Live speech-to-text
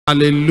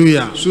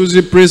Hallelujah.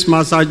 Susie praise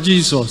Master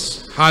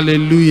Jesus.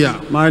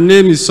 Hallelujah. My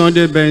name is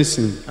Sunday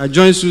Benson. I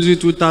joined Susie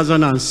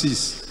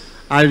 2006.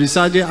 I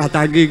resided at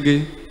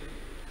Agege.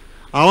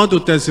 I want to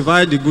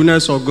testify the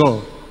goodness of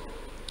God.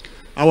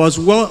 I was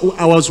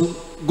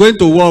going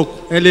to work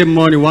early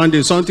morning one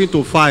day, something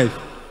to 5.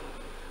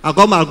 I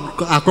come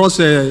across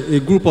a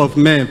group of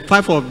men,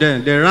 5 of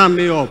them. They ran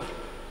me up.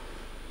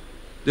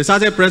 They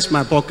started pressing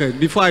my pocket.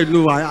 Before I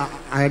knew,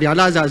 I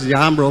realized that they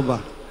are armed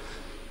robber.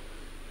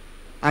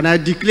 And I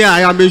declare, I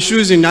am a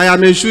choosing, I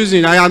am a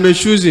choosing, I am a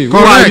choosing. Who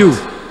are you?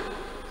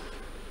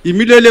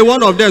 Immediately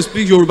one of them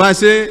speaks Yoruba and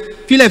say,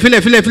 file.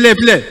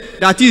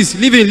 That is,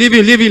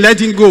 living,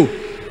 let him go.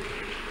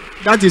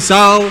 That is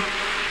how.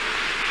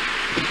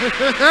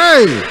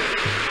 Hey!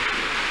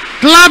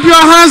 Clap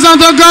your hands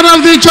unto God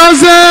of the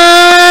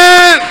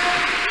chosen!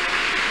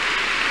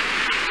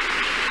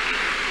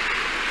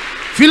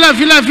 File.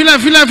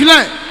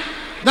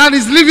 That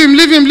is, leave him.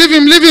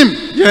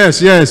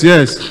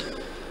 Yes.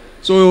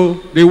 So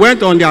they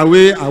went on their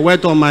way, I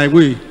went on my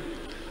way.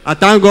 I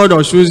thank God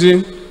of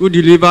choosing who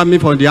delivered me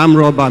from the armed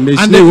robber. And they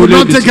could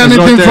not take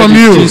anything from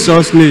you. In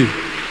Jesus' name.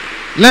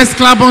 Let's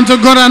clap unto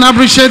God and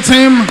appreciate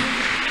him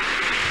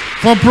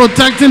for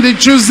protecting the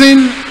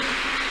choosing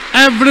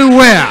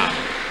everywhere.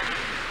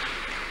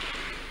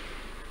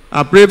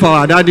 I pray for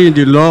our daddy in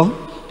the Lord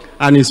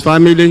and his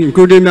family,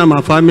 including me and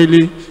my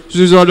family,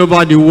 choosing all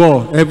over the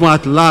world, even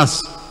at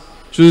last.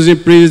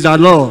 Choosing, praise the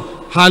Lord.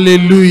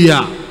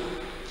 Hallelujah.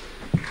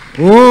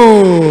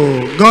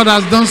 Oh, God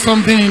has done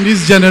something in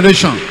this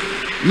generation.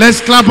 Let's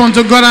clap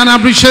unto God and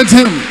appreciate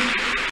him.